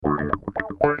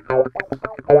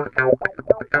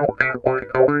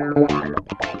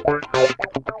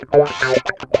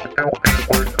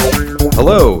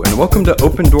Hello, and welcome to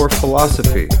Open Door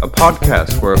Philosophy, a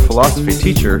podcast where a philosophy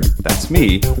teacher, that's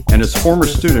me, and his former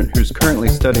student who's currently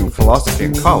studying philosophy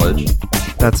in college,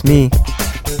 that's me,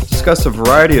 discuss a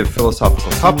variety of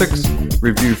philosophical topics,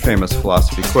 review famous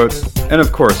philosophy quotes, and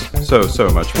of course, so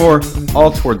much more,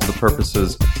 all towards the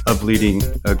purposes of leading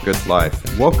a good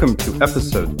life. Welcome to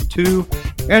episode 2.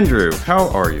 Andrew, how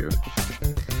are you?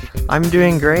 I'm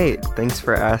doing great. Thanks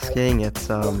for asking. It's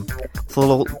a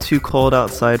little too cold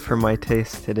outside for my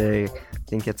taste today. I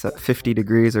think it's at 50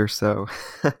 degrees or so.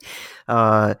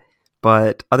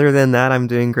 But other than that, I'm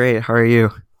doing great. How are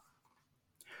you?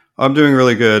 I'm doing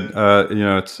really good.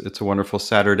 It's a wonderful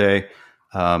Saturday.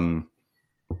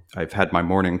 I've had my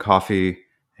morning coffee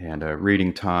and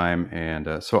reading time,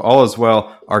 and so all is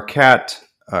well. Our cat,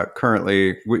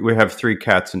 currently, we have 3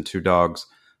 cats and 2 dogs.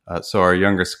 So our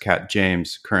youngest cat,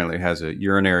 James, currently has a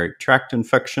urinary tract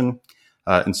infection.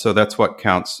 And so that's what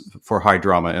counts for high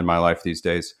drama in my life these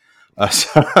days.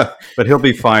 But he'll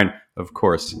be fine. Of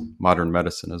course, modern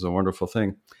medicine is a wonderful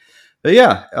thing. But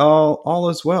yeah, all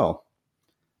is well.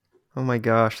 Oh my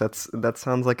gosh, that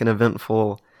sounds like an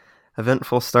eventful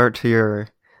start to your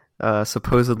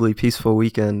supposedly peaceful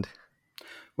weekend.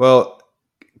 Well,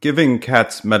 giving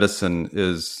cats medicine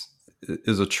is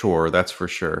a chore, that's for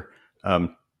sure.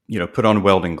 Put on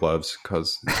welding gloves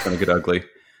because it's going to get ugly.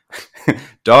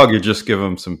 Dog, you just give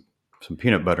them some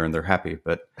peanut butter and they're happy.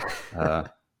 But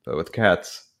with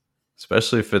cats,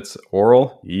 especially if it's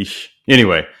oral, yeesh.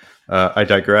 Anyway, I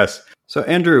digress. So,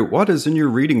 Andrew, what is in your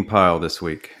reading pile this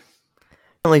week?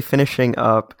 Currently finishing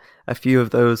up a few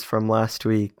of those from last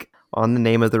week. On the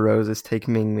Name of the Rose is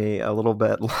taking me a little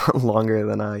bit longer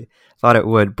than I thought it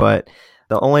would, but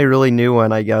the only really new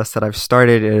one, I guess, that I've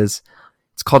started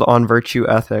it's called On Virtue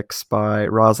Ethics by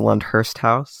Rosalind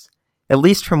Hursthouse. At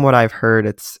least from what I've heard,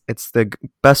 it's the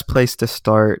best place to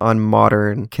start on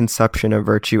modern conception of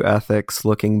virtue ethics,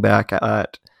 looking back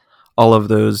at all of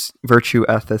those virtue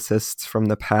ethicists from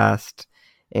the past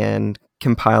and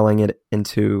compiling it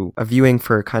into a viewing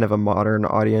for kind of a modern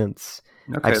audience.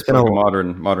 Okay, it's like a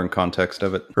modern context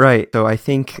of it. Right. So I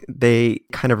think they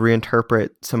kind of reinterpret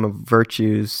some of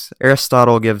virtues.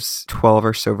 Aristotle gives 12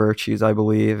 or so virtues, I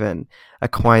believe, and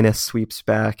Aquinas sweeps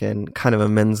back and kind of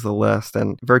amends the list.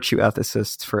 And virtue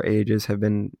ethicists for ages have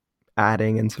been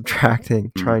adding and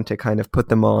subtracting, trying to kind of put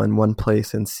them all in one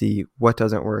place and see what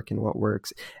doesn't work and what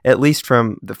works, at least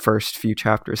from the first few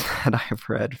chapters that I've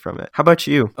read from it. How about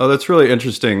you? Oh, that's really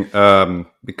interesting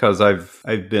because I've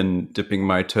been dipping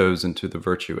my toes into the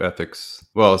virtue ethics,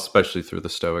 well, especially through the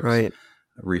Stoics. Right.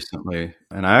 Recently.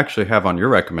 And I actually have on your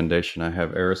recommendation, I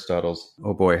have Aristotle's,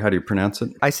 oh boy, how do you pronounce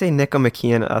it? I say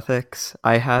Nicomachean Ethics.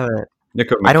 I haven't.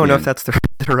 Nicomachean. I don't know if that's the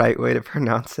right way to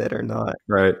pronounce it or not.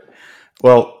 Right.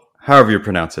 Well, however you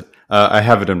pronounce it. I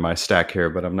have it in my stack here,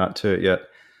 but I'm not to it yet.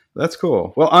 That's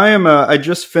cool. Well, I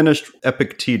just finished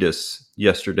Epictetus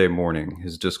yesterday morning,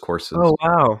 his discourses. Oh,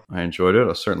 wow. I enjoyed it.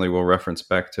 I certainly will reference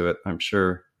back to it, I'm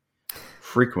sure,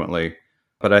 frequently.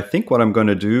 But I think what I'm going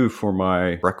to do for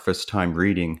my breakfast time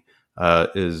reading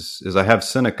is I have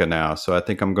Seneca now, so I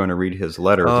think I'm going to read his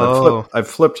letters. Oh. I've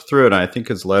flipped through it, and I think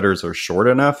his letters are short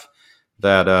enough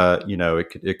that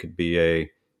it could be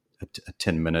a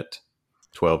 10-minute,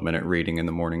 12-minute reading in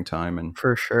the morning time, and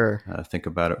for sure think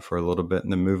about it for a little bit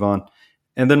and then move on.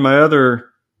 And then my other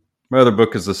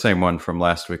book is the same one from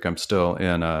last week. I'm still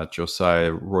in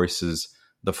Josiah Royce's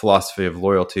The Philosophy of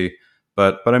Loyalty,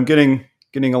 but I'm getting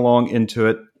along into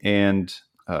it, and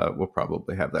we'll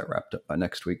probably have that wrapped up by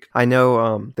next week. I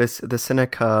know the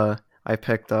Seneca I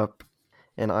picked up,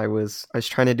 and I was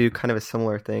trying to do kind of a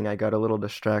similar thing. I got a little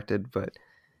distracted, but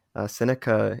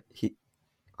Seneca,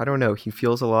 I don't know, he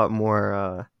feels a lot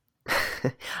more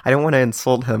I don't want to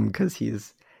insult him because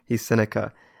he's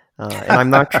Seneca, and I'm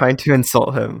not trying to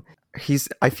insult him.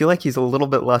 I feel like he's a little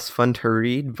bit less fun to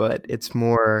read, but it's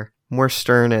more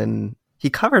stern, and he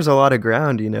covers a lot of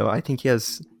ground. I think he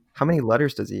has, how many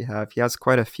letters does he have? He has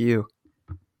quite a few.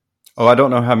 Oh, I don't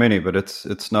know how many, but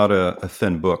it's not a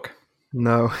thin book.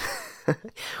 No.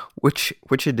 Which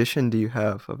edition do you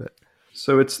have of it?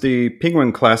 So it's the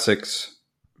Penguin Classics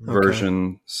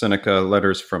version, Seneca,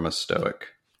 Letters from a Stoic.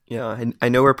 Yeah, I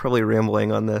know we're probably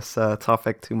rambling on this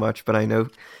topic too much, but I know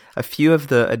a few of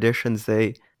the editions,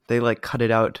 they like cut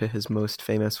it out to his most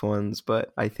famous ones,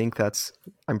 but I think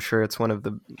I'm sure it's one of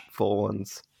the full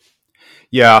ones.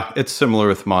 Yeah, it's similar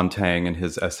with Montaigne and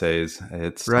his essays.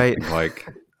 It's right. Like,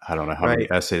 I don't know how many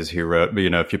essays he wrote, but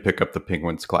if you pick up the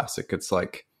Penguin's Classic, it's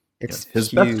like his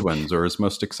huge. Best ones or his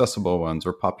most accessible ones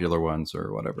or popular ones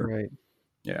or whatever. Right.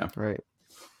 Yeah. Right.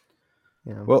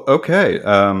 Yeah. Well, okay.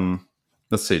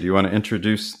 Let's see. Do you want to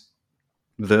introduce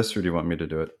this, or do you want me to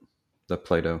do it? the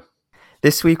Plato.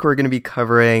 This week we're going to be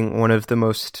covering one of the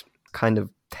most kind of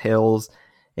tales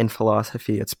in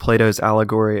philosophy. It's Plato's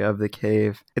allegory of the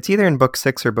cave. It's either in book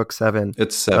 6 or book 7.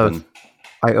 It's 7.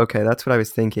 Okay, that's what I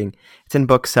was thinking. It's in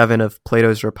book 7 of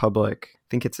Plato's Republic. I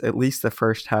think it's at least the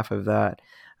first half of that.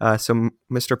 So,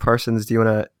 Mr. Parsons, do you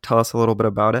want to tell us a little bit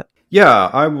about it? Yeah,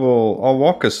 I'll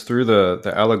walk us through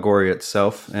the allegory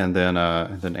itself, and then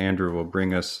Andrew will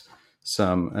bring us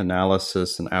some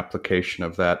analysis and application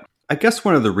of that. I guess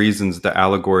one of the reasons the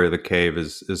allegory of the cave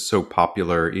is so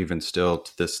popular even still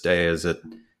to this day is it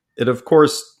of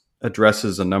course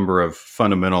addresses a number of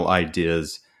fundamental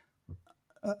ideas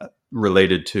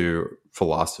related to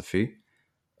philosophy,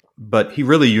 but he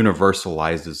really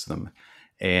universalizes them.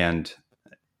 And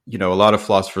a lot of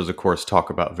philosophers, of course, talk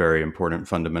about very important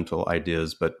fundamental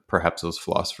ideas, but perhaps those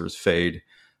philosophers fade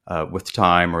with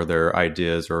time, or their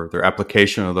ideas or their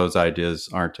application of those ideas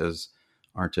aren't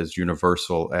as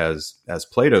universal as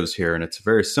Plato's here. And it's a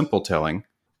very simple telling,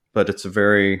 but it's a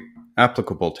very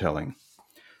applicable telling.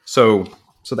 So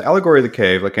the allegory of the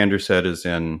cave, like Andrew said, is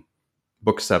in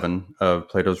book 7 of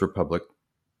Plato's Republic.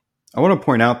 I want to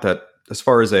point out that as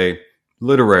far as a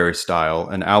literary style,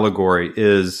 an allegory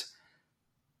is,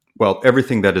 well,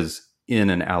 everything that is in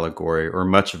an allegory, or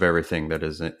much of everything that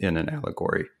is in an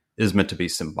allegory, is meant to be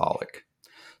symbolic.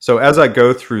 So as I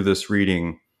go through this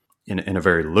reading in a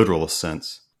very literal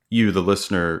sense, you, the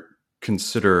listener,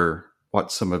 consider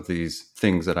what some of these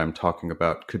things that I'm talking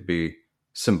about could be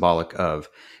symbolic of.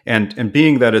 And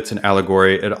being that it's an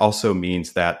allegory, it also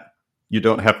means that you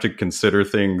don't have to consider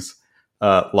things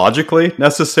logically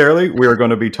necessarily. We are going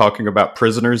to be talking about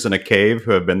prisoners in a cave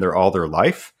who have been there all their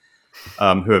life,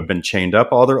 who have been chained up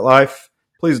all their life.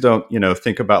 Please don't,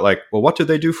 think about like, well, what do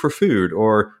they do for food,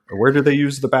 or where do they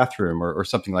use the bathroom, or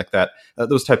something like that.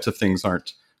 Those types of things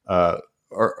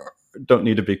don't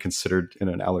need to be considered in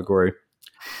an allegory.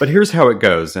 But here's how it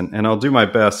goes, and I'll do my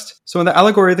best. So in the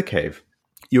allegory of the cave,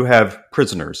 you have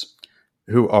prisoners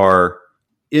who are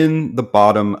in the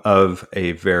bottom of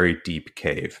a very deep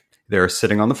cave. They're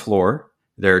sitting on the floor.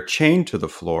 They're chained to the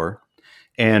floor.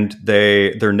 And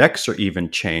their necks are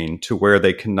even chained to where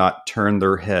they cannot turn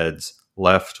their heads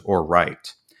left or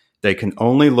right. They can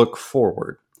only look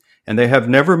forward. And they have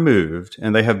never moved,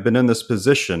 and they have been in this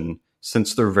position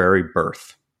since their very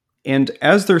birth. And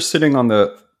as they're sitting on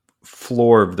the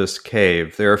floor of this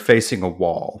cave, they are facing a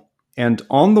wall. And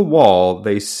on the wall,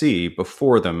 they see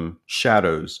before them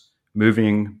shadows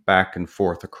moving back and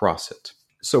forth across it.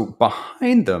 So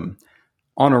behind them,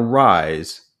 on a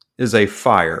rise, is a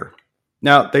fire.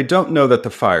 Now, they don't know that the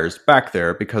fire is back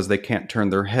there because they can't turn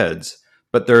their heads,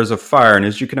 but there's a fire, and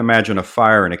as you can imagine, a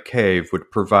fire in a cave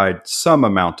would provide some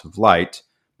amount of light,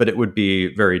 but it would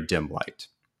be very dim light.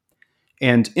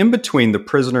 And in between the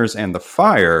prisoners and the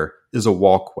fire is a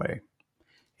walkway.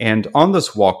 And on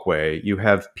this walkway, you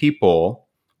have people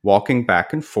walking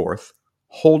back and forth,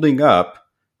 holding up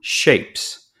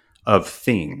shapes of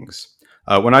things.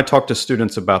 When I talk to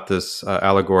students about this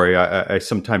allegory, I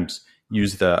sometimes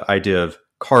use the idea of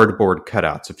cardboard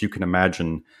cutouts. If you can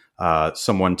imagine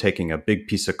someone taking a big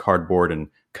piece of cardboard and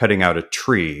cutting out a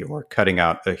tree, or cutting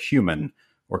out a human,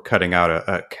 or cutting out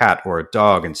a cat or a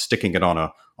dog and sticking it on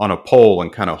a pole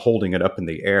and kind of holding it up in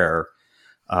the air.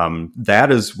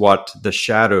 That is what the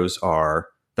shadows are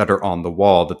that are on the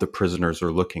wall that the prisoners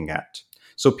are looking at.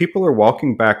 So people are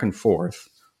walking back and forth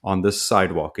on this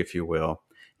sidewalk, if you will,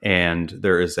 and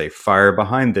there is a fire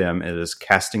behind them. It is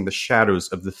casting the shadows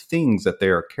of the things that they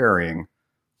are carrying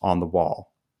on the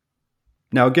wall.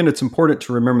 Now, again, it's important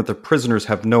to remember that the prisoners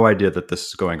have no idea that this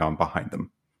is going on behind them.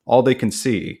 All they can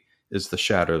see is the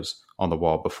shadows on the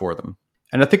wall before them.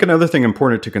 And I think another thing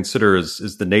important to consider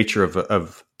is the nature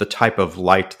of the type of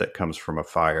light that comes from a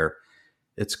fire.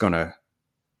 It's going to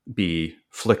be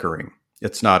flickering.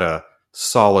 It's not a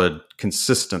solid,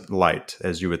 consistent light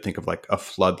as you would think of like a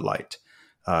floodlight.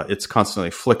 It's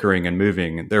constantly flickering and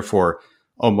moving, and therefore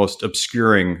almost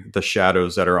obscuring the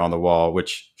shadows that are on the wall,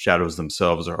 which shadows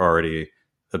themselves are already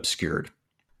obscured.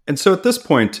 And so at this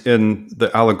point in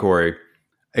the allegory,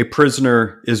 a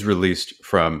prisoner is released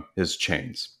from his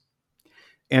chains.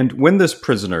 And when this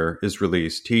prisoner is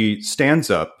released, he stands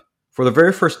up for the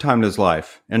very first time in his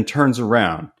life and turns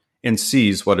around and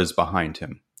sees what is behind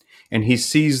him. And he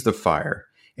sees the fire,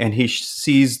 and he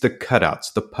sees the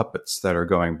cutouts, the puppets that are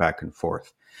going back and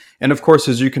forth. And of course,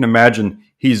 as you can imagine,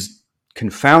 he's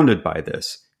confounded by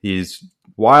this. He's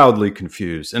wildly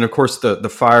confused. And of course, the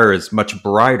fire is much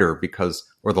brighter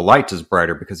or the light is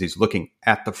brighter because he's looking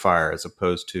at the fire as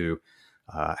opposed to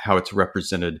how it's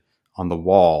represented on the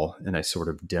wall in a sort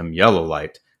of dim yellow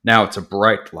light. Now it's a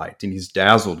bright light, and he's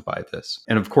dazzled by this.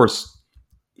 And of course,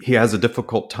 he has a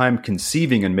difficult time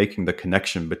conceiving and making the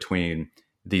connection between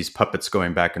these puppets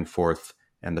going back and forth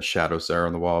and the shadows there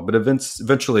on the wall. But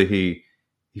eventually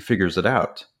he figures it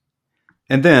out.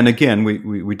 And then again,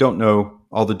 we don't know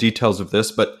all the details of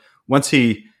this, but once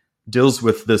he deals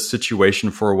with this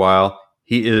situation for a while,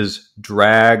 he is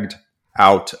dragged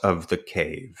out of the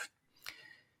cave.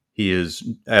 He is,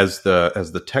 as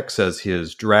the text says, he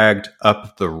is dragged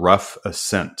up the rough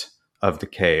ascent of the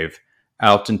cave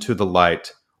out into the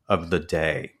light of the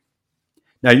day.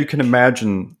 Now you can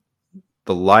imagine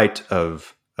the light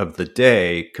of the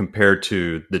day compared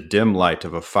to the dim light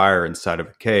of a fire inside of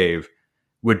a cave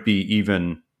would be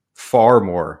even far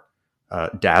more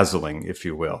dazzling, if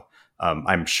you will.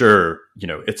 I'm sure,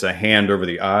 it's a hand over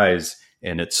the eyes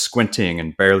and it's squinting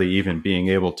and barely even being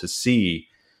able to see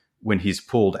when he's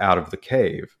pulled out of the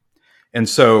cave. And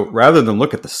so rather than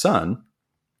look at the sun,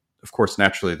 of course,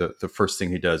 naturally, the first thing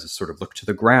he does is sort of look to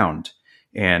the ground,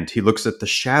 and he looks at the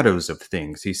shadows of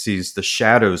things. He sees the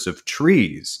shadows of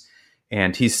trees,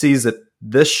 and he sees that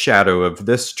this shadow of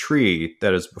this tree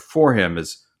that is before him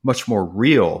is much more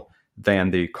real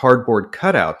than the cardboard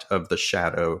cutout of the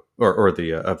shadow or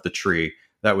the tree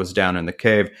that was down in the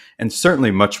cave, and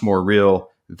certainly much more real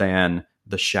than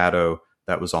the shadow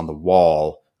that was on the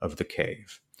wall of the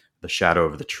cave, the shadow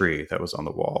of the tree that was on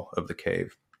the wall of the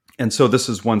cave. And so this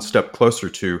is one step closer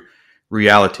to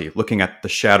reality, looking at the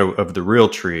shadow of the real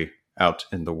tree out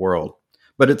in the world.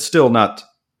 But it's still not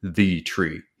the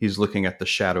tree. He's looking at the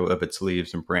shadow of its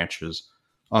leaves and branches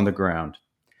on the ground.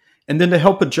 And then to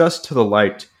help adjust to the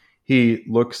light, he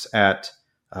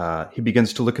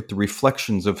begins to look at the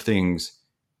reflections of things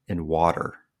in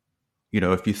water.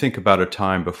 If you think about a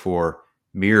time before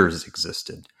mirrors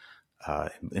existed,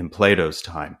 in Plato's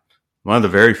time, one of the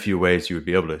very few ways you would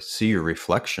be able to see your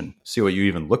reflection, see what you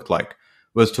even looked like,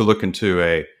 was to look into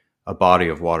a body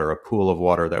of water, a pool of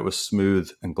water that was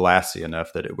smooth and glassy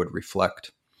enough that it would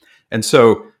reflect. And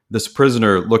so this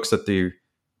prisoner looks at the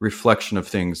reflection of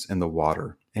things in the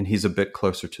water, and he's a bit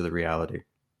closer to the reality.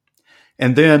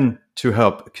 And then to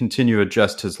help continue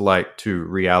adjust his light to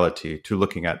reality, to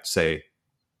looking at, say,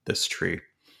 this tree,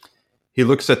 he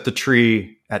looks at the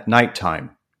tree at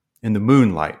nighttime in the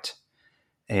moonlight.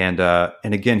 And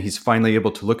again, he's finally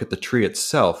able to look at the tree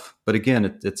itself. But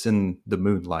again, it's in the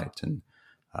moonlight. And,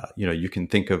 you can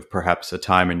think of perhaps a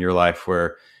time in your life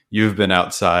where you've been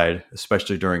outside,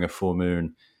 especially during a full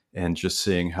moon, and just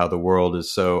seeing how the world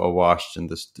is so awash in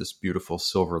this beautiful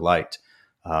silver light.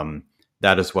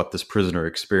 That is what this prisoner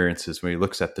experiences when he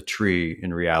looks at the tree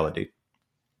in reality,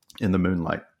 in the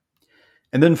moonlight.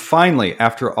 And then finally,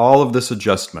 after all of this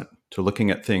adjustment to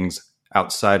looking at things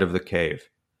outside of the cave,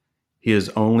 he is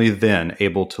only then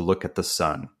able to look at the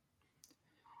sun.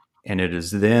 And it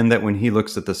is then that when he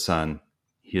looks at the sun,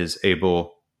 he is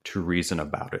able to reason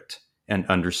about it and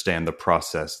understand the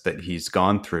process that he's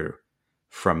gone through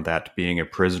from that being a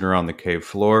prisoner on the cave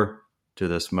floor to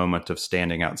this moment of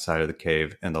standing outside of the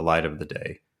cave in the light of the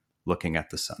day, looking at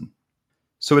the sun.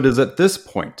 So it is at this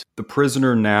point the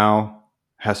prisoner now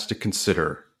has to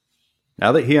consider,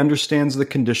 now that he understands the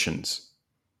conditions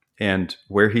and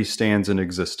where he stands in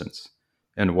existence,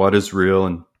 and what is real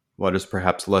and what is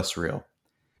perhaps less real,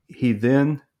 he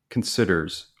then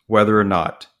considers whether or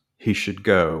not he should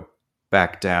go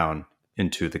back down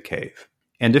into the cave.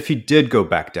 And if he did go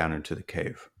back down into the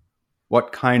cave,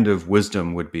 what kind of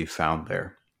wisdom would be found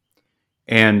there?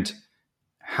 And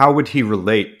how would he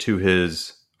relate to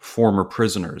his former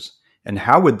prisoners? And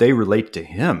how would they relate to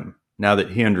him now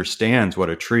that he understands what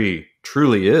a tree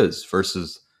truly is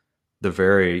versus the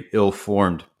very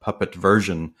ill-formed puppet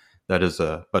version that is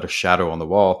but a shadow on the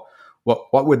wall?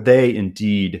 What would they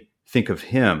indeed think of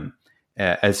him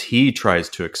as he tries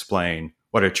to explain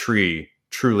what a tree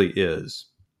truly is?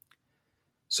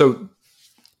 So,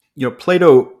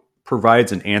 Plato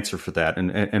provides an answer for that,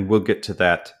 and we'll get to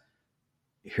that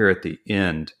here at the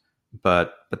end.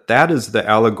 But that is the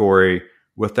allegory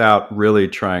without really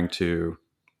trying to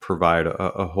provide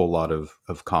a whole lot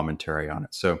of commentary on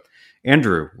it. So,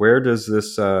 Andrew, where does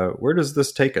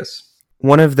this take us?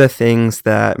 One of the things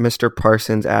that Mr.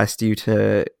 Parsons asked you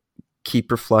to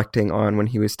keep reflecting on when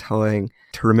he was to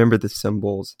remember the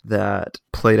symbols that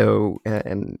Plato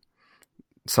and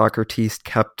Socrates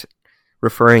kept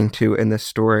referring to in this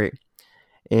story.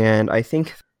 And I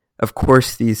think, of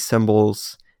course, these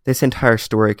symbols, this entire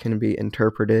story can be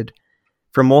interpreted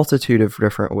from a multitude of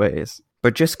different ways.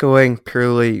 But just going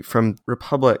purely from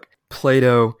Republic,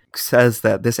 Plato says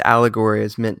that this allegory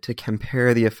is meant to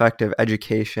compare the effect of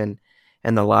education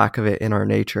and the lack of it in our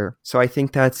nature. So I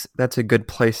think that's a good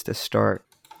place to start.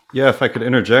 Yeah, if I could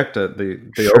interject,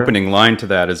 the Sure. opening line to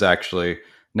that is actually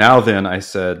Now then, I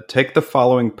said, take the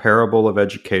following parable of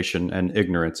education and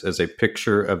ignorance as a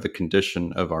picture of the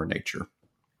condition of our nature.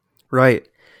 Right.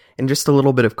 And just a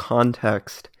little bit of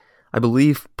context. I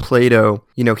believe Plato,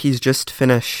 he's just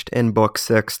finished in Book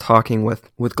 6 talking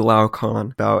with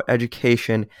Glaucon about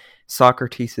education,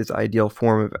 Socrates' ideal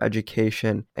form of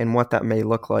education, and what that may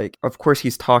look like. Of course,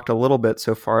 he's talked a little bit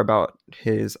so far about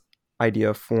his idea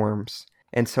of forms.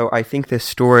 And so I think this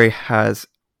story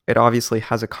obviously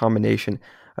has a combination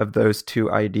of those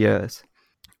two ideas.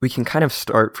 We can kind of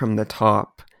start from the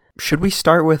top. Should we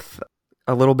start with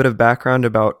a little bit of background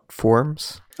about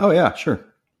forms? Oh, yeah, sure.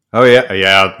 Oh, yeah.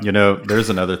 Yeah. There's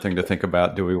another thing to think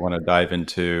about. Do we want to dive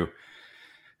into,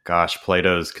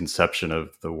 Plato's conception of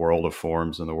the world of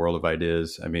forms and the world of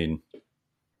ideas? I mean,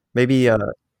 maybe a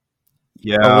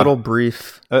little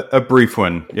brief. A brief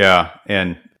one. Yeah.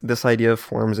 And this idea of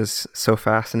forms is so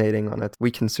fascinating on it.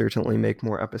 We can certainly make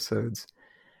more episodes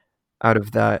out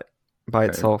of that by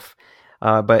itself.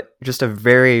 But just a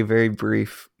very, very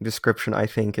brief description, I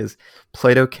think, is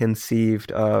Plato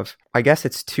conceived of, I guess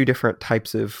it's two different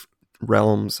types of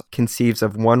realms. Conceives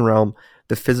of one realm,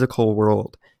 the physical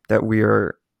world that we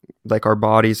are, like our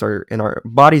bodies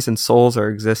and souls are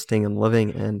existing and living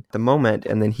in the moment.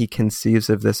 And then he conceives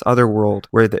of this other world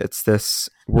where it's this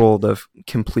world of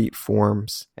complete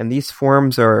forms. And these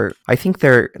forms are, I think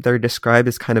they're described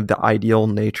as kind of the ideal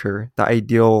nature, the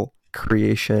ideal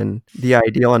creation, the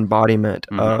ideal embodiment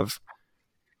of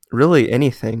really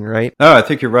anything, right? No, I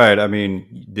think you're right. I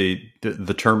mean,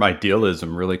 the term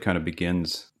idealism really kind of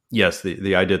begins, yes,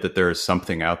 the idea that there is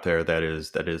something out there that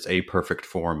is a perfect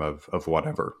form of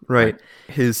whatever. Right.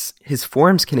 His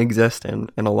forms can exist in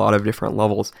a lot of different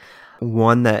levels.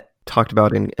 One that talked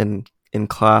about in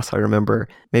class, I remember,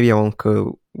 maybe I won't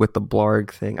go with the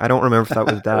Blarg thing. I don't remember if that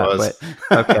was that,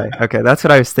 but okay, that's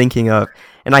what I was thinking of.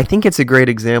 And I think it's a great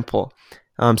example.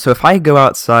 So if I go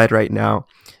outside right now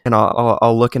and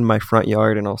I'll look in my front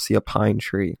yard and I'll see a pine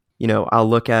tree, I'll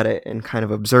look at it and kind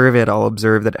of observe it. I'll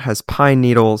observe that it has pine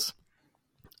needles.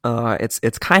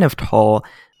 It's kind of tall,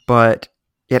 but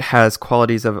it has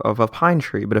qualities of a pine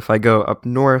tree. But if I go up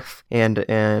north and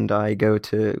I go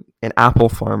to an apple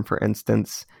farm, for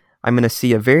instance, I'm going to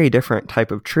see a very different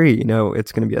type of tree.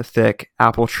 It's going to be a thick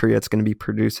apple tree. It's going to be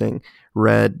producing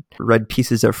red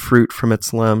pieces of fruit from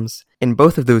its limbs. In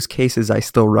both of those cases, I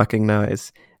still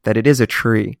recognize that it is a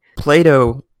tree.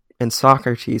 Plato and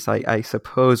Socrates, I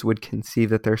suppose, would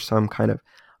conceive that there's some kind of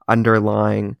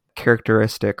underlying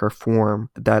characteristic or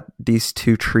form that these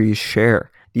two trees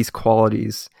share. These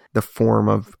qualities, the form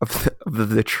of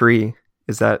the tree.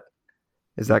 Is that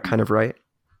kind of right?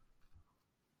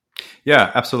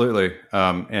 Yeah, absolutely.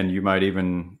 And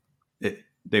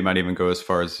they might even go as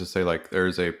far as to say, like,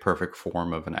 there's a perfect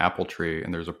form of an apple tree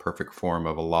and there's a perfect form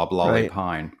of a loblolly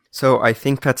pine. So I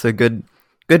think that's a good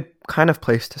kind of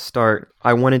place to start.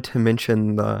 I wanted to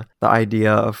mention the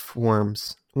idea of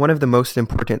forms. One of the most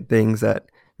important things that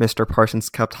Mr. Parsons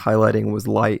kept highlighting was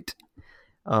light.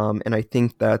 And I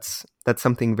think that's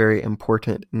something very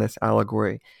important in this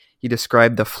allegory. He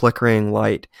described the flickering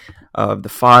light of the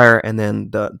fire and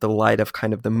then the light of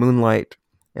kind of the moonlight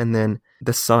and then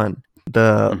the sun,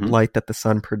 the light that the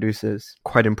sun produces.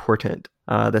 Quite important.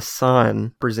 The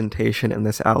sun presentation in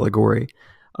this allegory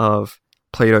of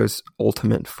Plato's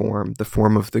ultimate form, the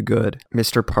form of the good.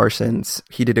 Mr. Parsons,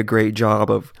 he did a great job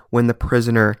of when the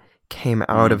prisoner came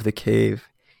out of the cave,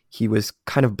 he was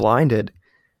kind of blinded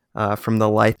from the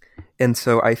light. And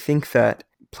so I think that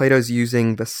Plato's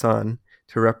using the sun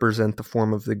to represent the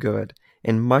form of the good.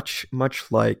 And much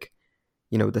like,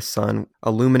 the sun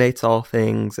illuminates all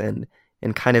things and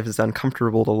kind of is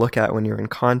uncomfortable to look at when you're in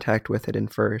contact with it in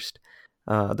first.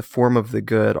 The form of the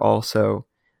good also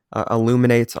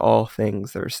illuminates all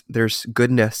things. There's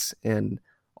goodness in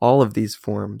all of these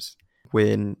forms.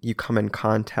 When you come in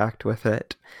contact with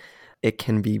it, it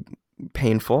can be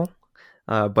painful,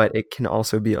 but it can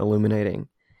also be illuminating.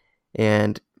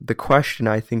 And the question,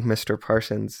 I think, Mr.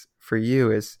 Parsons, for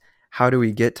you is, how do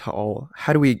we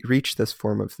reach this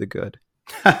form of the good?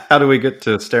 How do we get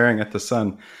to staring at the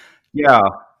sun? Yeah,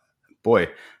 boy.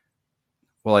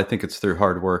 Well, I think it's through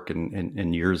hard work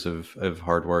and years of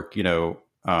hard work.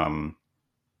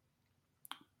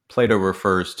 Plato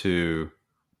refers to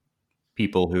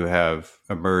people who have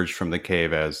emerged from the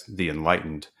cave as the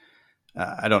enlightened.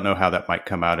 I don't know how that might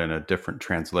come out in a different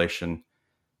translation,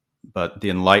 but the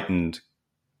enlightened,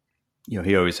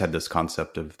 he always had this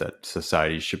concept of that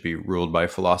society should be ruled by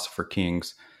philosopher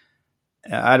kings.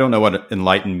 I don't know what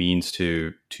enlightened means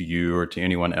to you or to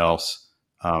anyone else.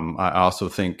 I also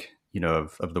think,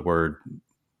 of the word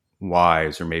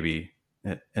wise or maybe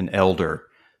an elder.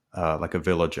 like a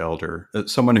village elder,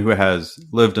 someone who has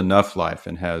lived enough life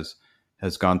and has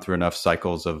gone through enough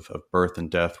cycles of birth and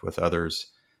death with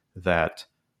others that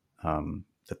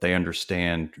that they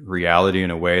understand reality in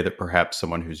a way that perhaps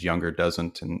someone who's younger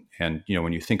doesn't. And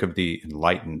when you think of the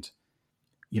enlightened,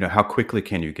 how quickly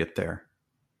can you get there?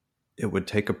 It would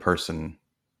take a person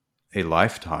a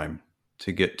lifetime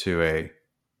to get to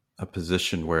a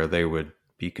position where they would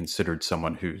be considered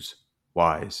someone who's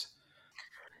wise.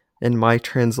 In my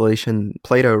translation,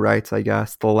 Plato writes, I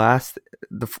guess,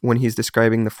 when he's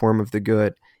describing the form of the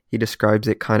good, he describes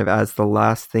it kind of as the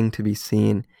last thing to be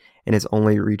seen and is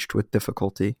only reached with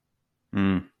difficulty.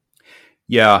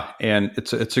 Yeah, and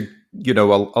it's a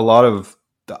lot of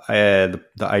the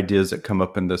ideas that come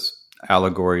up in this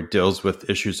allegory deals with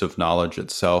issues of knowledge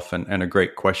itself, and a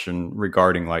great question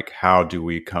regarding like how do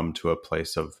we come to a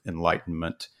place of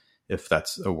enlightenment, if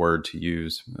that's a word to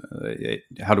use.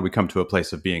 How do we come to a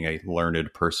place of being a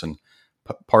learned person?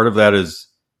 Part of that is,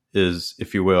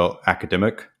 if you will,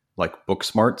 academic, like book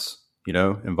smarts,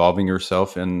 involving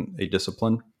yourself in a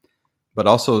discipline. But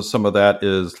also some of that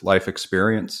is life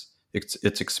experience.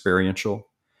 It's experiential.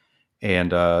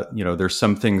 And, there's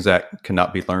some things that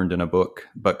cannot be learned in a book,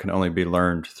 but can only be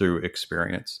learned through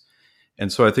experience.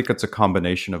 And so I think it's a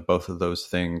combination of both of those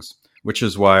things, which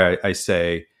is why I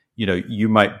say, you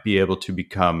might be able to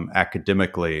become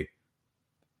academically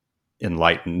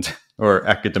enlightened or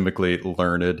academically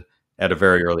learned at a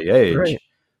very early age, right,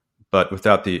 but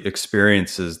without the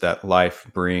experiences that life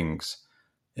brings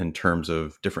in terms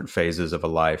of different phases of a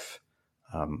life,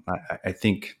 I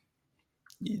think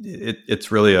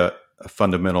it's really a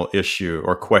fundamental issue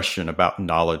or question about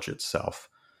knowledge itself.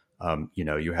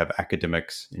 You have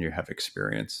academics and you have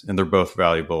experience, and they're both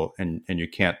valuable, and you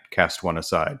can't cast one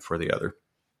aside for the other.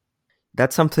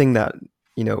 That's something that,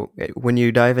 when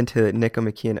you dive into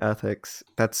Nicomachean Ethics,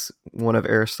 that's one of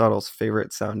Aristotle's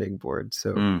favorite sounding boards.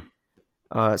 So,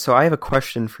 so I have a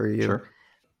question for you. Sure.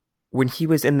 When he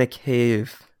was in the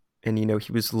cave and,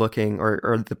 he was looking,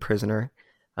 or the prisoner,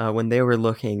 when they were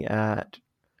looking at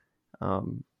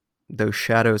those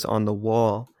shadows on the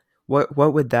wall, what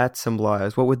would that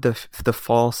symbolize? What would the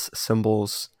false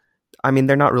symbols? I mean,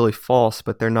 they're not really false,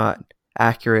 but they're not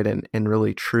accurate and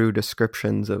really true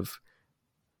descriptions of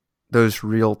those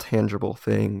real tangible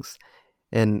things.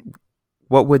 And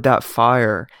what would that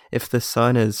fire, if the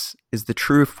sun is the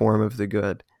true form of the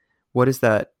good, what is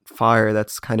that fire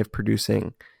that's kind of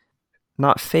producing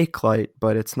not fake light,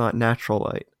 but it's not natural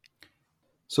light?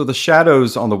 So the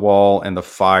shadows on the wall and the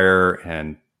fire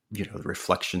and the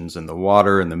reflections in the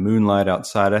water and the moonlight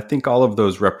outside, I think all of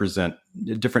those represent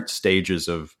different stages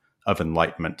of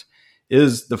enlightenment.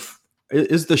 Is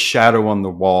the shadow on the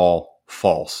wall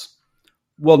false?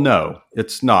 Well, no,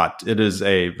 it's not. It is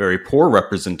a very poor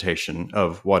representation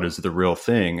of what is the real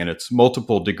thing, and it's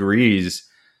multiple degrees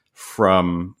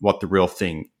from what the real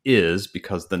thing is,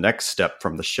 because the next step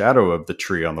from the shadow of the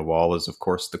tree on the wall is, of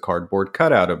course, the cardboard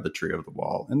cutout of the tree of the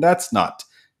wall, and that's not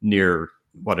near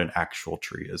what an actual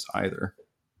tree is either.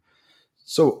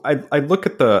 So I look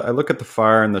at the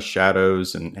fire and the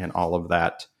shadows and all of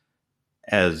that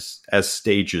as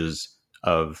stages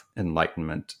of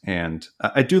enlightenment. And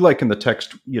I do like in the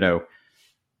text,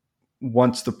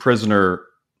 once the prisoner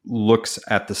looks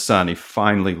at the sun, he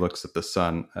finally looks at the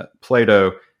sun.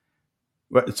 Plato,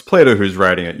 well, it's Plato who's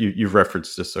writing it. You've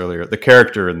referenced this earlier. The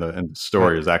character in the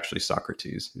story is actually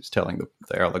Socrates, who's telling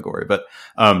the allegory. But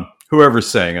whoever's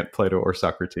saying it, Plato or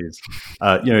Socrates,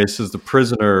 it says the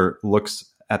prisoner looks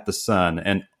at the sun,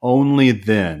 and only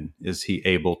then is he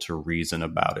able to reason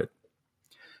about it.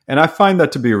 And I find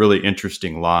that to be a really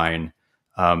interesting line.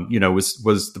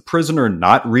 Was the prisoner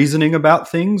not reasoning about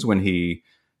things when he,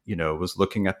 was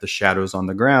looking at the shadows on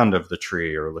the ground of the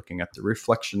tree or looking at the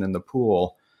reflection in the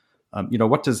pool?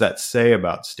 What does that say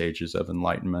about stages of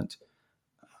enlightenment?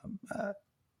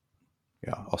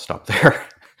 I'll stop there.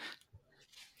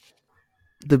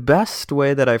 The best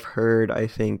way that I've heard, I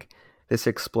think, this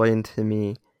explained to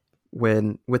me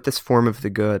with this form of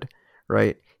the good,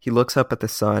 right? He looks up at the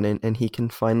sun and he can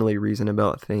finally reason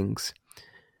about things.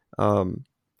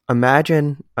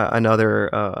 Imagine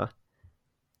another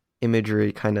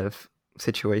imagery kind of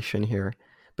situation here,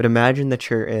 but imagine that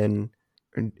you're in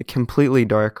a completely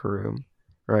dark room,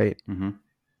 right? Mm-hmm.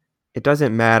 It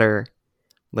doesn't matter,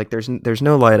 like there's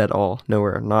no light at all,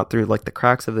 nowhere, not through like the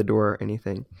cracks of the door or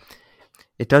anything.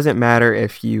 It doesn't matter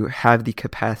if you have the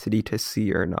capacity to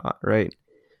see or not, right?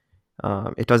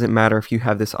 It doesn't matter if you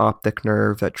have this optic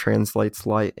nerve that translates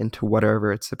light into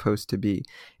whatever it's supposed to be.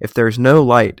 If there's no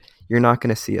light, you're not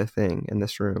going to see a thing in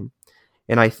this room.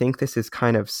 And I think this is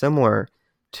kind of similar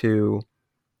to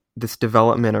this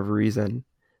development of reason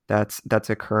that's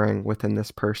occurring within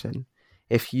this person.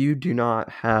 If you do not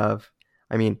have,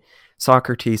 I mean,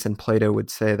 Socrates and Plato would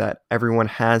say that everyone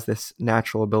has this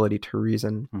natural ability to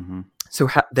reason. Mm-hmm. So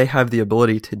they have the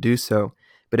ability to do so.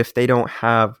 But if they don't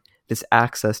have this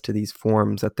access to these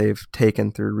forms that they've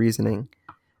taken through reasoning,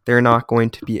 they're not going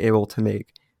to be able to make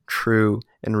true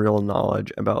and real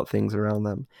knowledge about things around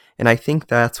them. And I think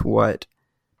that's what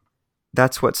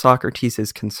Socrates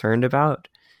is concerned about.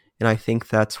 And I think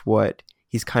that's what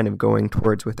he's kind of going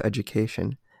towards with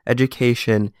education.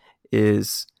 Education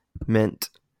is meant,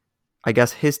 I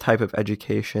guess his type of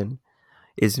education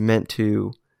is meant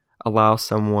to allow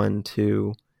someone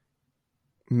to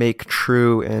make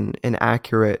true and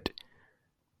accurate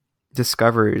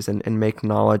discoveries and make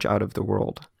knowledge out of the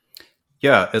world.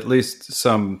 Yeah, at least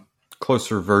some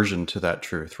closer version to that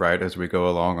truth, right? As we go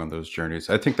along on those journeys.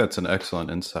 I think that's an excellent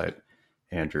insight,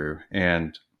 Andrew.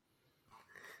 And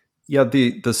yeah,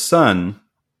 the sun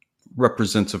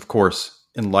represents, of course,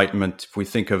 enlightenment. If we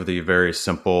think of the very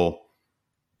simple,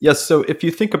 yes. So if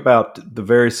you think about the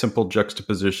very simple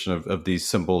juxtaposition of these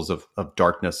symbols of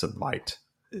darkness and light,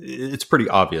 it's pretty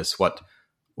obvious what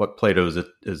Plato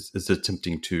is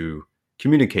attempting to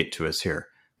communicate to us here.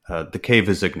 The cave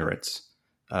is ignorance.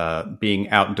 Being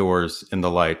outdoors in the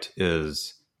light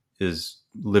is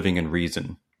living in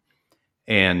reason,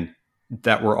 and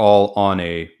that we're all on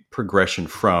a progression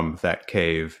from that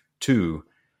cave to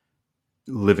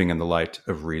living in the light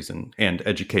of reason. And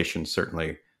education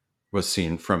certainly was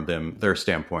seen from their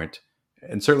standpoint,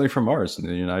 and certainly from ours in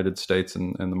the United States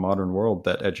and the modern world,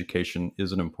 that education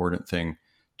is an important thing.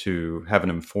 To have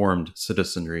an informed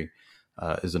citizenry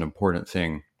is an important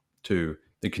thing to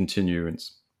the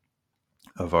continuance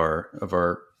of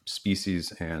our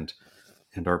species and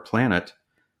our planet.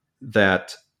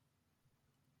 That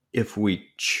if we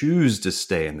choose to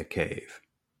stay in the cave,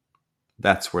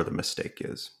 that's where the mistake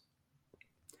is.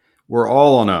 We're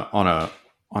all on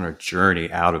a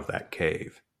journey out of that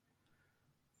cave,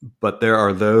 but there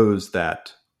are those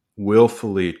that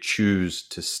willfully choose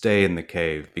to stay in the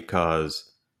cave because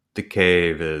the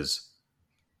cave is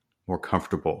more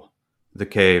comfortable. The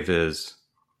cave is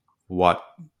what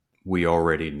we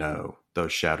already know,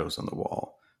 those shadows on the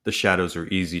wall. The shadows are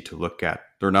easy to look at.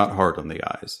 They're not hard on the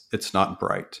eyes. It's not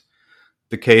bright.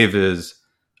 The cave is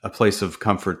a place of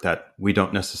comfort that we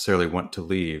don't necessarily want to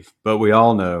leave, but we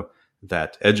all know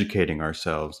that educating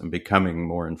ourselves and becoming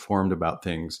more informed about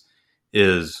things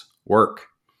is work.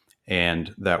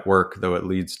 And that work, though it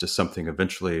leads to something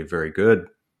eventually very good,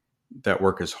 that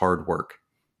work is hard work.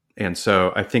 And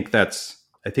so I think that's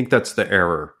the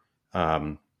error,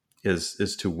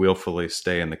 is to willfully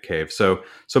stay in the cave. So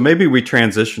maybe we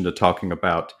transition to talking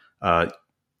about the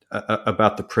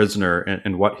prisoner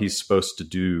and what he's supposed to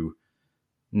do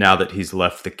now that he's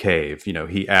left the cave.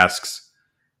 He asks,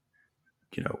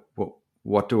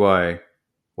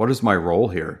 what is my role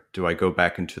here? Do I go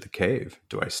back into the cave?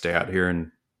 Do I stay out here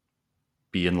and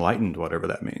be enlightened, whatever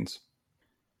that means?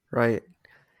 Right.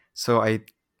 So I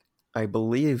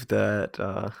believe that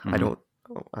Mm-hmm. I don't.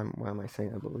 Why am I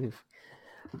saying I believe?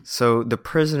 So the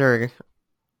prisoner,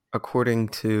 according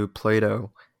to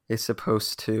Plato, is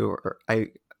supposed to, or I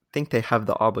think they have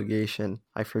the obligation,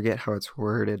 I forget how it's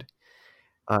worded,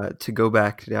 to go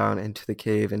back down into the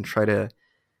cave and try to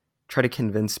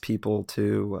convince people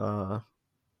to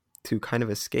kind of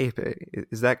escape.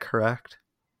 Is that correct?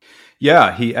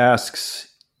 Yeah, he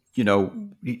asks,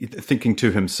 thinking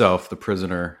to himself, the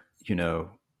prisoner,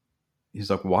 he's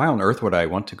like, why on earth would I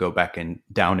want to go back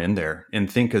down in there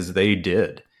and think as they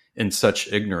did in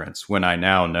such ignorance when I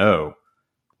now know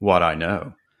what I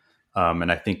know?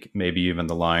 And I think maybe even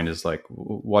the line is like,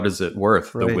 what is it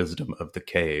worth, Right. the wisdom of the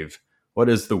cave? What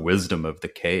is the wisdom of the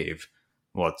cave?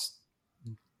 Well,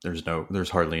 there's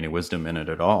hardly any wisdom in it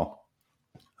at all.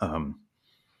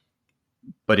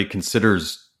 But he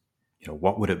considers,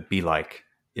 what would it be like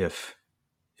if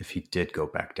he did go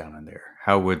back down in there?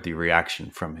 How would the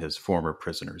reaction from his former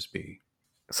prisoners be?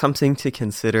 Something to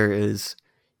consider is,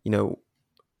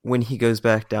 when he goes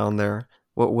back down there,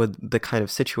 what would the kind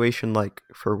of situation like,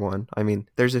 for one? I mean,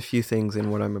 there's a few things in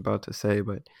what I'm about to say,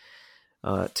 but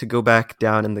to go back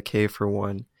down in the cave, for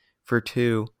one. For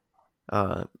two,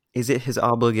 is it his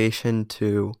obligation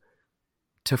to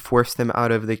force them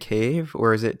out of the cave,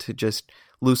 or is it to just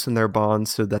loosen their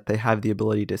bonds so that they have the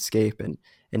ability to escape and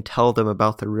tell them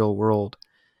about the real world?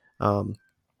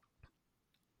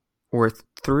 Or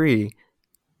three,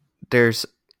 there's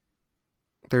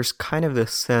kind of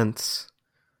this sense,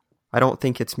 I don't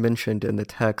think it's mentioned in the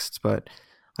texts, but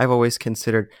I've always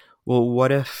considered, well,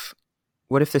 what if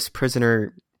this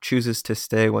prisoner chooses to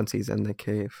stay once he's in the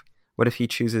cave? What if he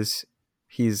chooses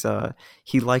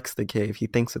He likes the cave. He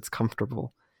thinks it's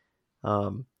comfortable.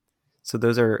 So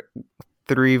those are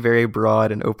three very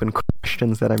broad and open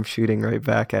questions that I'm shooting right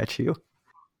back at you.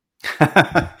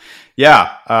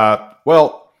 Yeah.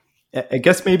 Well, I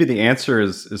guess maybe the answer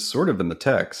is sort of in the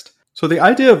text. So the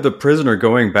idea of the prisoner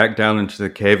going back down into the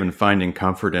cave and finding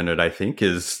comfort in it, I think,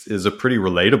 is a pretty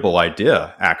relatable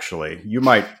idea, actually. You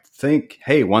might think,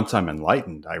 hey, once I'm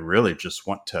enlightened, I really just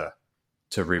want to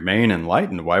remain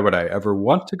enlightened. Why would I ever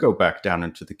want to go back down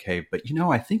into the cave? But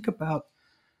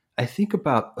I think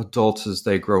about adults as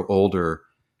they grow older,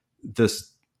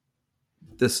 this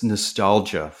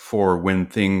nostalgia for when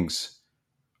things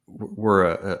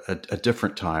were a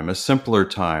different time, a simpler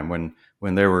time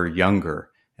when they were younger.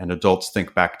 And adults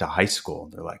think back to high school.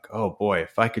 They're like, oh boy,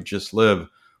 if I could just live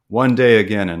one day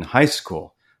again in high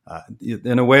school,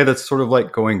 in a way that's sort of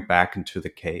like going back into the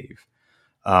cave.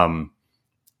 And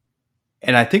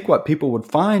I think what people would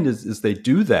find is they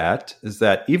do that, is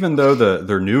that even though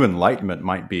their new enlightenment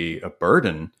might be a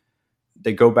burden,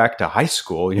 they go back to high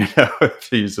school, if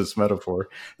you use this metaphor,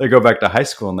 they go back to high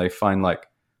school and they find like,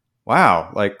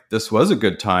 wow, like this was a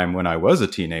good time when I was a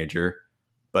teenager,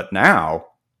 but now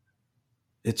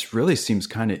it really seems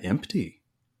kind of empty.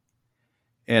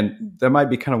 And that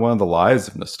might be kind of one of the lies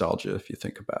of nostalgia, if you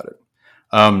think about it.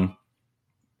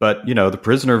 But, the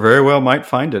prisoner very well might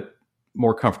find it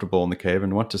more comfortable in the cave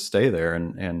and want to stay there.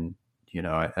 And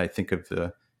I think of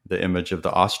the image of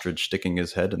the ostrich sticking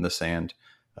his head in the sand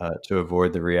to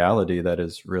avoid the reality that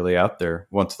is really out there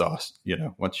once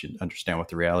you understand what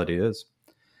the reality is.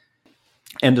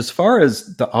 And as far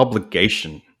as the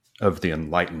obligation of the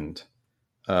enlightened,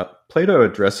 Plato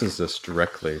addresses this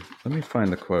directly. Let me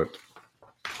find the quote.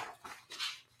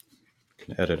 You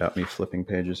can edit out me flipping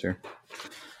pages here.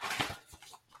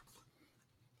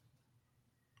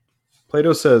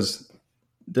 Plato says,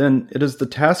 then it is the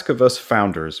task of us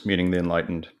founders, meaning the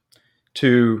enlightened,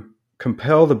 to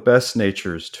compel the best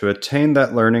natures to attain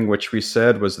that learning which we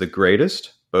said was the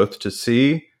greatest, both to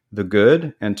see the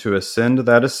good and to ascend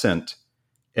that ascent.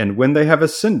 And when they have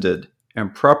ascended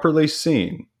and properly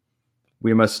seen,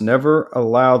 we must never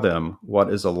allow them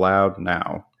what is allowed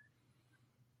now.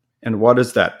 And what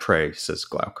is that, pray, says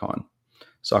Glaucon.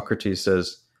 Socrates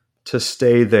says, to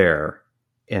stay there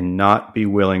and not be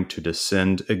willing to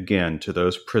descend again to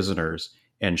those prisoners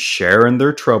and share in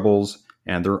their troubles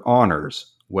and their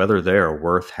honors, whether they are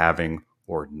worth having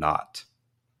or not.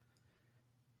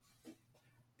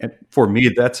 And for me,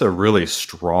 that's a really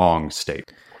strong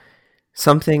statement.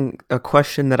 A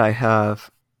question that I have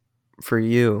for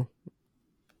you,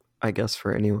 I guess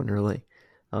for anyone really,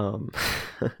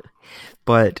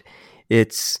 but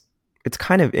it's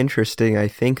kind of interesting. I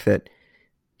think that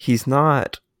he's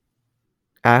not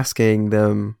asking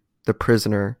the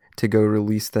prisoner, to go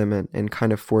release them and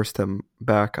kind of force them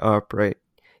back up, right?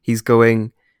 He's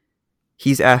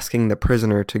asking the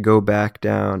prisoner to go back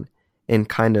down and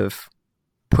kind of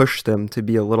push them to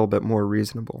be a little bit more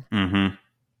reasonable. Mm-hmm.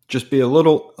 Just be a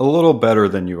little better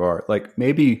than you are. Like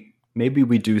maybe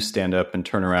we do stand up and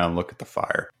turn around and look at the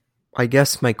fire. I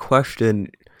guess my question,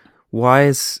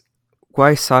 why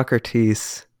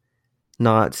Socrates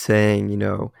not saying,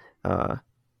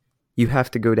 you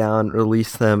have to go down,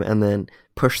 release them, and then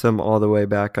push them all the way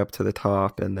back up to the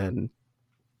top, and then...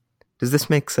 Does this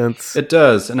make sense? It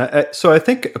does. And so I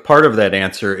think a part of that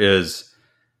answer is,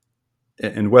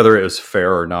 and whether it was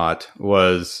fair or not,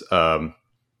 was the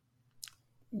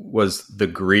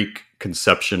Greek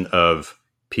conception of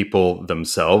people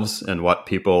themselves and what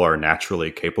people are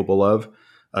naturally capable of.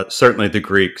 Certainly the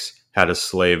Greeks had a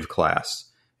slave class,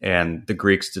 and the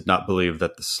Greeks did not believe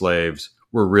that the slaves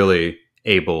were really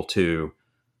able to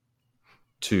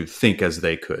think as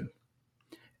they could.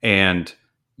 And,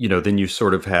 then you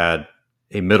sort of had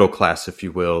a middle class, if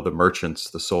you will, the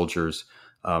merchants, the soldiers.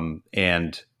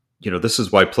 And, this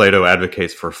is why Plato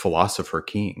advocates for philosopher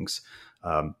kings.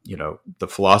 The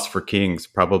philosopher kings,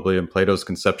 probably in Plato's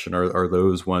conception, are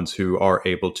those ones who are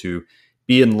able to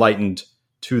be enlightened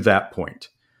to that point,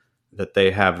 that they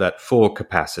have that full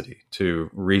capacity to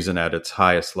reason at its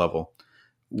highest level.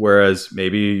 Whereas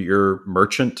maybe your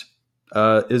merchant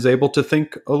is able to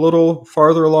think a little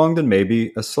farther along than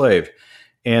maybe a slave.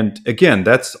 And again,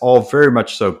 that's all very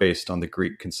much so based on the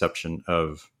Greek conception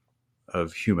of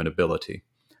human ability.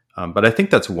 But I think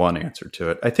that's one answer to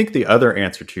it. I think the other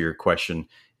answer to your question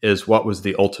is, what was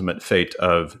the ultimate fate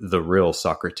of the real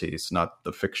Socrates, not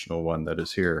the fictional one that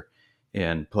is here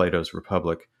in Plato's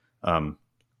Republic. Of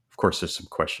course, there's some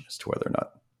question as to whether or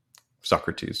not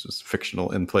Socrates was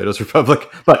fictional in Plato's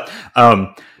Republic.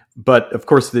 But of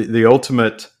course, the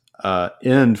ultimate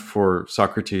end for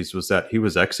Socrates was that he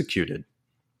was executed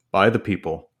by the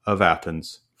people of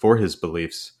Athens for his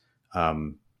beliefs,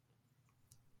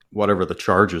 whatever the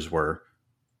charges were.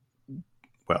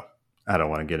 Well, I don't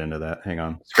want to get into that. Hang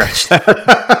on. Scratch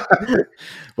that.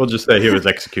 We'll just say he was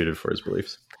executed for his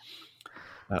beliefs.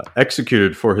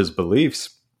 Executed for his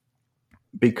beliefs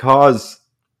because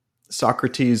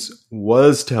Socrates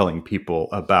was telling people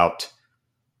about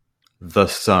the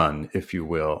sun, if you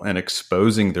will, and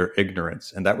exposing their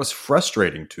ignorance. And that was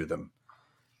frustrating to them.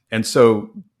 And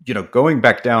so, going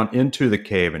back down into the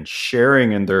cave and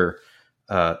sharing in their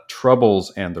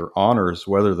troubles and their honors,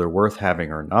 whether they're worth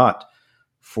having or not,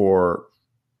 for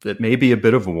it may be a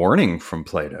bit of warning from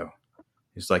Plato.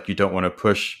 He's like, you don't want to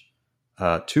push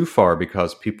too far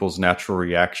because people's natural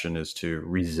reaction is to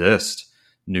resist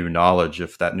new knowledge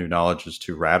if that new knowledge is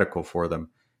too radical for them,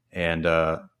 and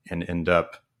end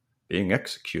up being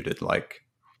executed like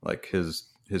his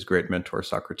great mentor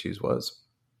Socrates was.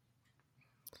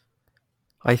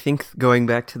 I think going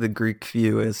back to the Greek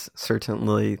view is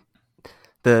certainly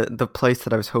the place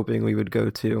that I was hoping we would go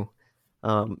to,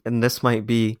 and this might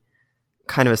be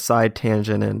kind of a side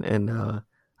tangent and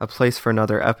a place for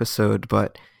another episode,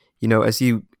 but as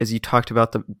you talked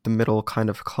about the middle kind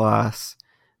of class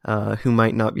who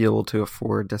might not be able to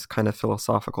afford this kind of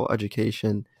philosophical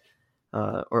education,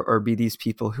 or be these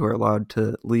people who are allowed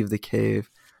to leave the cave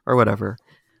or whatever.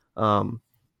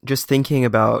 Just thinking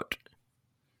about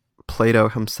Plato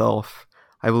himself,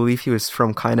 I believe he was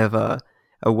from kind of a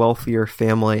wealthier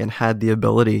family and had the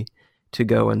ability to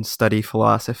go and study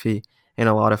philosophy in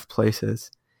a lot of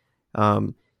places.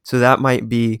 So that might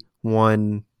be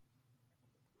one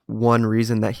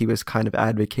reason that he was kind of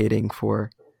advocating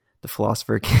for the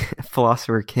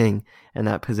philosopher king in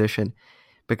that position.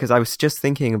 Because I was just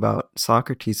thinking about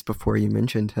Socrates before you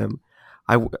mentioned him.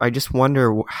 I just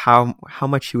wonder how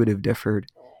much he would have differed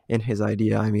in his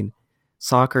idea. I mean,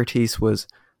 Socrates was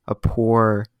a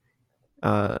poor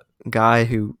guy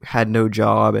who had no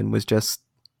job and was just,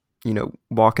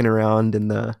 walking around in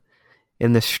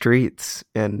the streets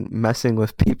and messing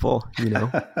with people.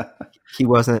 He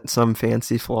wasn't some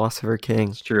fancy philosopher king.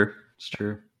 It's true.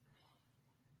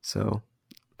 So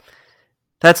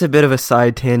that's a bit of a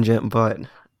side tangent, but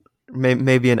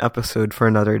maybe an episode for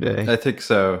another day. I think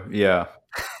so. Yeah.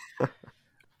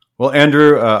 Well,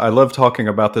 Andrew, I love talking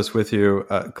about this with you.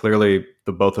 Clearly,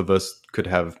 the both of us could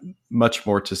have much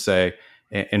more to say,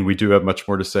 and we do have much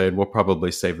more to say, and we'll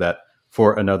probably save that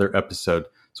for another episode.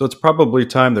 So it's probably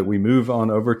time that we move on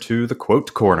over to the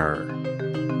Quote Corner.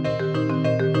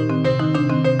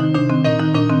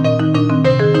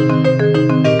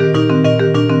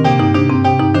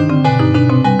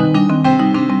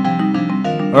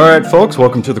 All right, folks,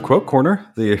 welcome to the Quote Corner,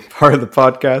 the part of the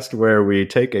podcast where we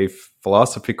take a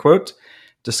philosophy quote,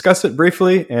 discuss it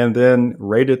briefly, and then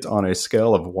rate it on a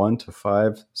scale of 1 to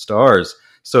 5 stars.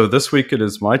 So this week it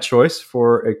is my choice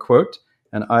for a quote,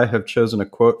 and I have chosen a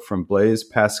quote from Blaise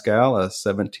Pascal, a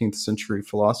 17th century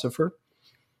philosopher.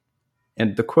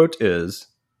 And the quote is,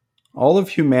 "All of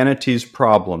humanity's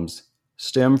problems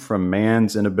stem from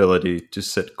man's inability to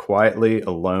sit quietly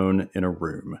alone in a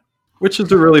room," which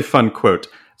is a really fun quote.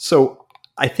 So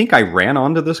I think I ran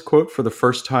onto this quote for the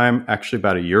first time actually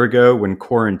about a year ago when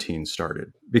quarantine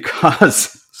started,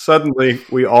 because suddenly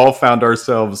we all found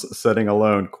ourselves sitting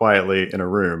alone quietly in a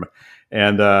room.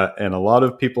 And a lot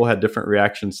of people had different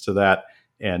reactions to that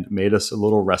and made us a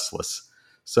little restless.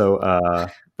 So,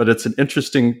 but it's an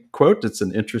interesting quote. It's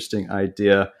an interesting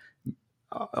idea.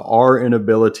 Our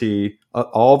inability,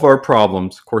 all of our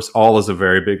problems, of course, all is a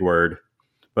very big word,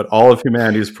 but all of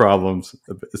humanity's problems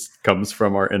comes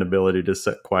from our inability to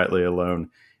sit quietly alone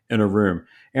in a room.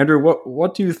 Andrew,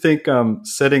 what do you think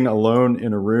sitting alone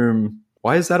in a room,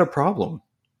 why is that a problem?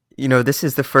 This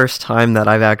is the first time that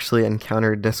I've actually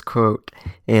encountered this quote.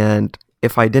 And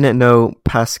if I didn't know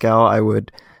Pascal, I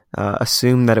would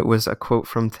assume that it was a quote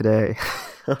from today.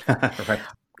 Right.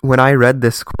 When I read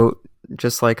this quote,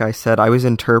 just like I said, I was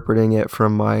interpreting it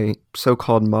from my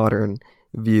so-called modern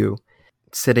view.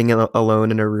 Sitting alone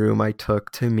in a room I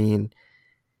took to mean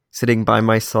sitting by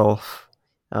myself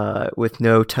with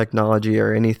no technology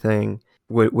or anything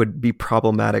would be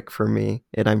problematic for me,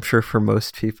 and I'm sure for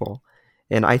most people.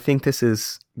 And I think this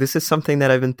is something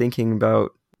that I've been thinking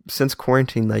about since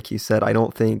quarantine, like you said. I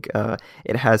don't think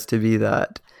it has to be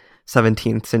that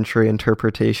 17th century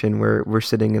interpretation where we're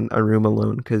sitting in a room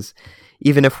alone, because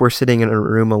even if we're sitting in a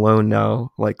room alone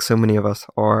now, like so many of us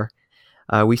are,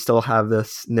 we still have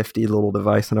this nifty little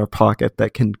device in our pocket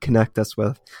that can connect us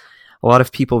with a lot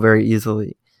of people very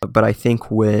easily. But I think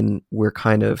when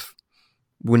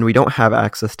we don't have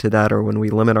access to that, or when we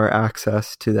limit our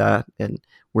access to that and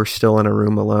we're still in a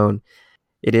room alone,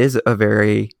 it is a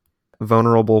very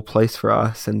vulnerable place for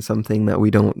us and something that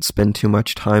we don't spend too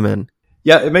much time in.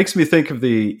 Yeah, it makes me think of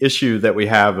the issue that we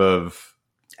have of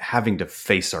having to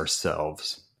face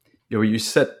ourselves. You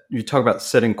talk about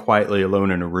sitting quietly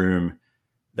alone in a room.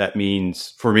 That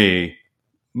means, for me,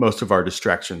 most of our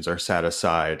distractions are set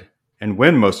aside. And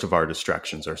when most of our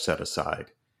distractions are set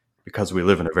aside, because we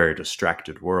live in a very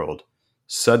distracted world,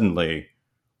 suddenly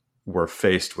we're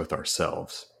faced with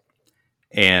ourselves.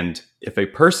 And if a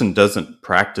person doesn't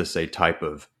practice a type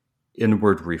of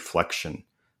inward reflection,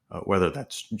 whether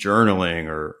that's journaling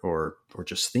or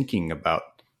just thinking about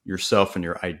yourself and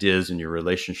your ideas and your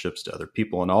relationships to other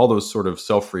people and all those sort of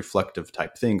self-reflective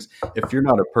type things, if you're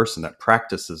not a person that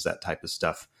practices that type of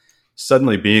stuff,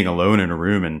 suddenly being alone in a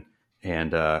room and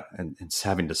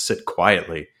having to sit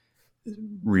quietly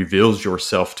reveals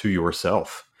yourself to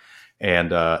yourself,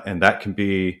 and that can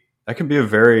be a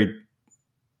very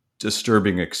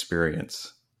disturbing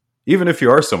experience, even if you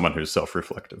are someone who's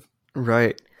self-reflective.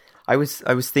 Right. I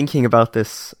was thinking about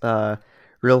this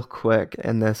real quick,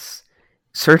 and this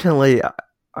certainly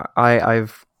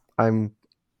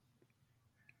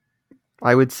I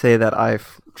would say that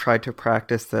I've tried to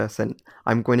practice this, and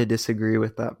I'm going to disagree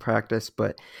with that practice,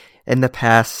 but in the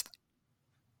past,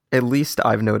 at least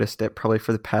I've noticed it, probably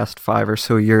for the past 5 or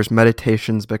so years,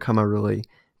 meditation's become a really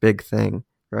big thing,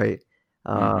 right?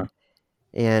 Mm-hmm.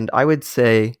 And I would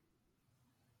say,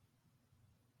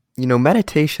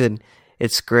 meditation,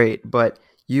 it's great, but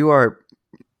you are,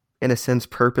 in a sense,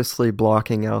 purposely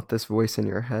blocking out this voice in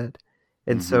your head.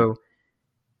 And Mm-hmm. so,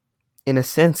 in a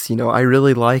sense, I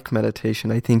really like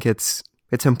meditation. I think it's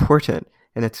important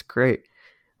and it's great,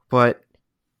 but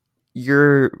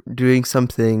you're doing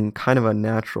something kind of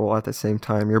unnatural at the same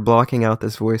time. You're blocking out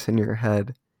this voice in your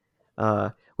head,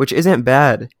 which isn't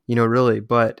bad, really,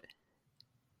 but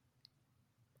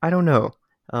I don't know.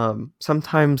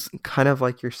 Sometimes, kind of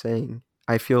like you're saying,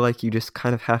 I feel like you just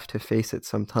kind of have to face it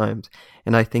sometimes.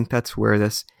 And I think that's where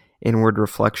this inward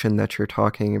reflection that you're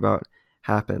talking about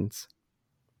happens.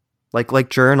 Like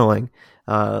journaling,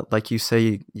 like you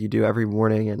say you do every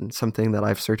morning, and something that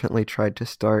I've certainly tried to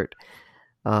start.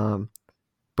 But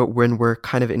when we're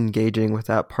kind of engaging with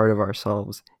that part of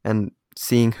ourselves and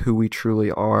seeing who we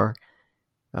truly are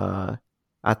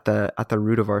at the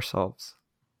root of ourselves.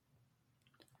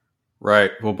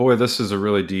 Right. Well, boy, this is a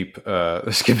really deep.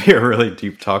 This could be a really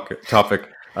deep topic.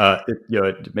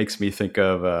 It makes me think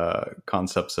of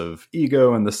concepts of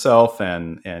ego and the self,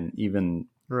 and even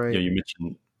Right. you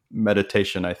mentioned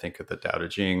meditation. I think of the Tao Te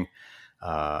Ching,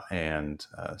 and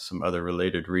some other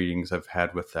related readings I've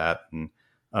had with that. And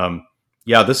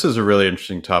yeah, this is a really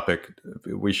interesting topic.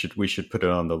 We should put it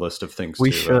on the list of things We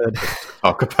to should.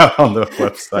 talk about on the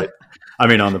website. I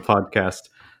mean, on the podcast.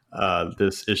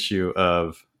 This issue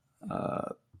of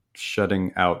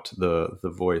shutting out the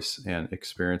voice and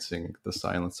experiencing the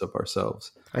silence of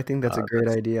ourselves. I think that's a great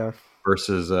idea.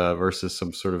 Versus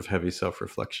some sort of heavy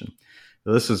self-reflection.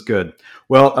 This is good.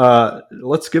 Well,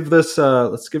 let's give this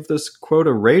quote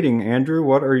a rating. Andrew,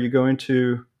 what are you going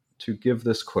to give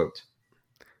this quote?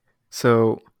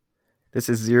 So this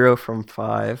is 0 from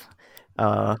 5.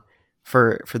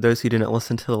 For those who didn't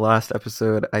listen to the last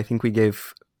episode, I think we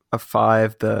gave a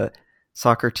 5 the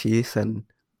Socrates, and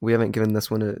we haven't given this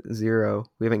one a 0.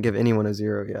 We haven't given anyone a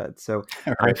 0 yet. So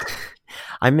Right.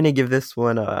 I'm going to give this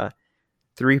one a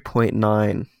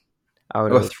 3.9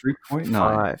 out of 3.9.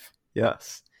 5.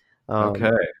 Yes.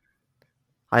 Okay.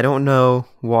 I don't know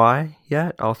why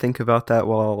yet. I'll think about that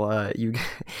while you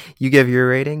give your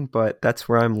rating, but that's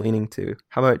where I'm leaning to.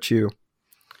 How about you?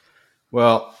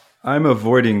 Well, I'm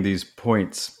avoiding these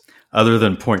points other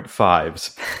than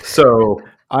 0.5s. So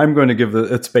I'm going to give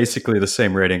it's basically the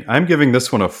same rating. I'm giving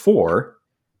this one a 4.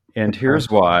 And here's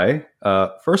why.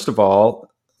 First of all,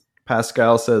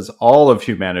 Pascal says all of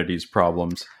humanity's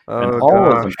problems, and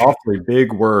all is an awfully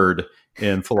big word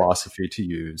in philosophy to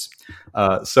use.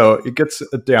 So it gets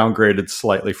downgraded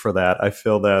slightly for that. I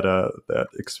feel that that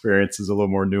experience is a little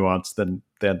more nuanced than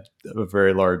a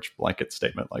very large blanket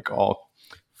statement like all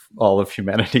of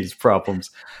humanity's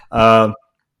problems. And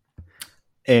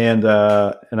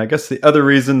I guess the other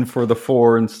reason for the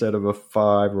 4 instead of a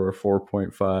 5 or a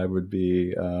 4.5 would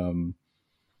be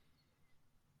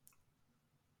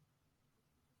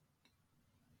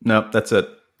nope, that's it.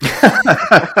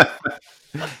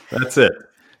 That's it.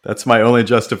 That's my only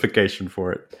justification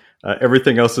for it.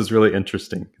 Everything else is really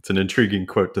interesting. It's an intriguing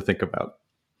quote to think about.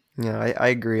 Yeah, I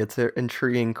agree. It's an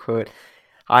intriguing quote.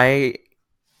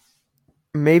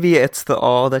 Maybe it's the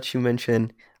all that you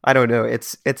mentioned. I don't know.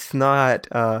 It's not.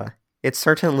 It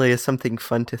certainly is something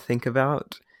fun to think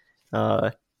about,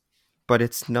 but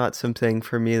it's not something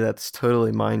for me that's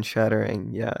totally mind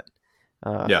shattering yet.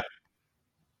 Yeah.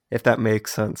 If that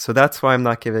makes sense. So that's why I'm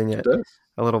not giving it does.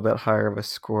 a little bit higher of a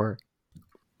score.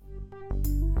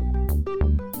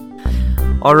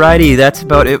 Alrighty, that's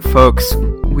about it, folks.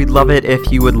 We'd love it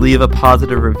if you would leave a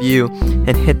positive review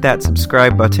and hit that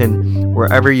subscribe button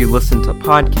wherever you listen to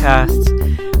podcasts.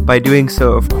 By doing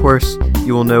so, of course,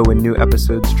 you will know when new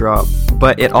episodes drop.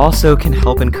 But it also can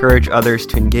help encourage others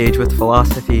to engage with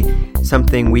philosophy,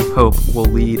 something we hope will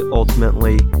lead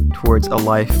ultimately towards a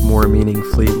life more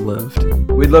meaningfully lived.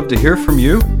 We'd love to hear from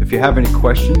you. If you have any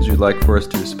questions you'd like for us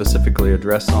to specifically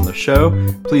address on the show,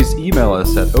 please email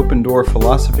us at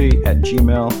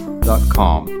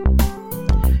opendoorphilosophy@gmail.com.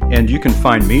 And you can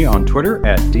find me on Twitter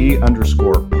at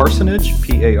D_Parsonage, Parsonage.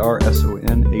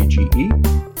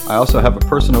 I also have a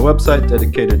personal website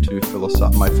dedicated to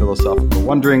my philosophical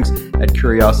wanderings at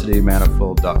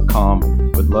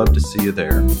curiositymanifold.com. Would love to see you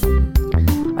there.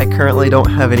 I currently don't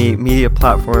have any media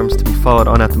platforms to be followed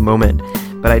on at the moment,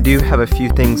 but I do have a few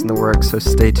things in the works, so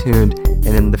stay tuned, and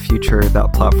in the future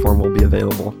that platform will be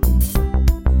available.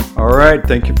 All right,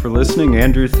 thank you for listening.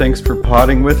 Andrew, thanks for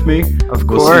potting with me. Of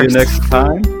We'll course. see you next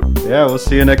time. Yeah, we'll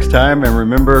see you next time. And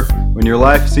remember, when your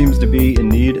life seems to be in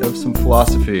need of some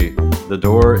philosophy, the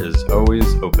door is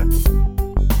always open.